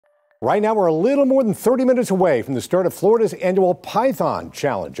Right now, we're a little more than 30 minutes away from the start of Florida's annual Python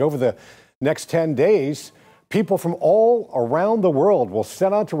Challenge. Over the next 10 days, people from all around the world will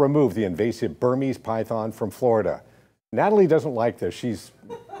set out to remove the invasive Burmese python from Florida. Natalie doesn't like this. She's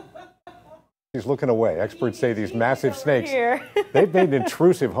looking away. Experts say these massive snakes, they've made an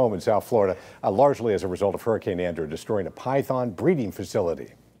intrusive home in South Florida, largely as a result of Hurricane Andrew destroying a python breeding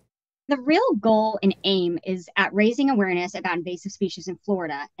facility. The real goal and aim is at raising awareness about invasive species in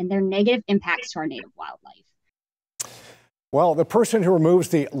Florida and their negative impacts to our native wildlife. Well, the person who removes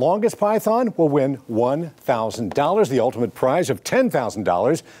the longest python will win $1,000. The ultimate prize of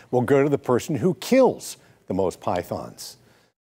 $10,000 will go to the person who kills the most pythons.